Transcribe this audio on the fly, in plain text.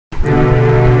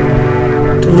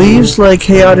The leaves lay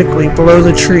chaotically below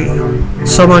the tree,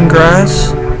 some on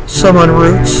grass, some on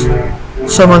roots,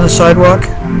 some on the sidewalk.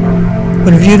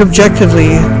 When viewed objectively,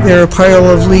 they are a pile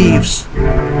of leaves,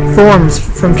 formed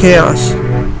from chaos.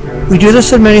 We do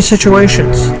this in many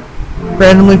situations.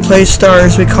 Randomly placed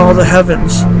stars we call the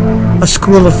heavens, a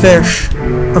school of fish,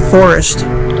 a forest,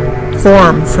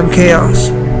 formed from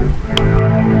chaos.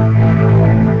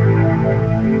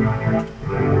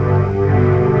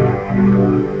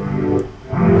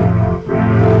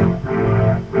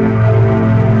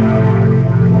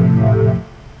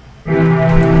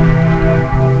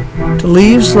 The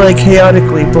leaves lay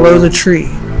chaotically below the tree,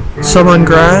 some on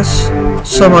grass,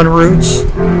 some on roots,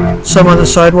 some on the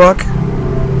sidewalk.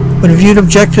 When viewed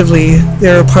objectively, they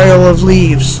are a pile of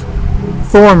leaves,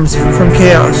 formed from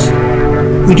chaos.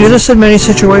 We do this in many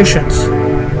situations.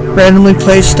 Randomly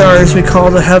placed stars we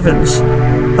call the heavens,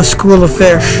 a school of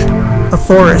fish, a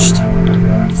forest,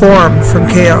 formed from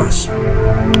chaos.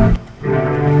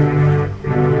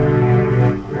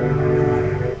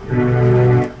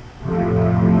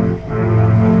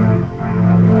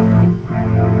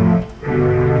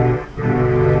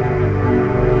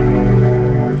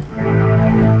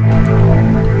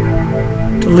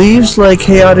 The leaves lay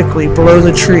chaotically below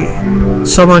the tree,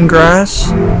 some on grass,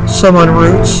 some on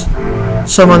roots,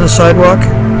 some on the sidewalk.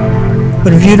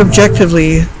 When viewed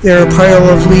objectively, they are a pile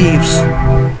of leaves,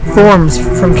 formed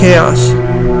from chaos.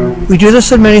 We do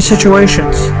this in many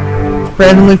situations.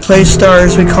 Randomly placed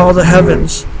stars we call the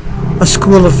heavens, a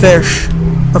school of fish,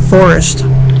 a forest,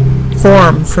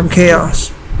 formed from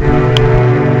chaos.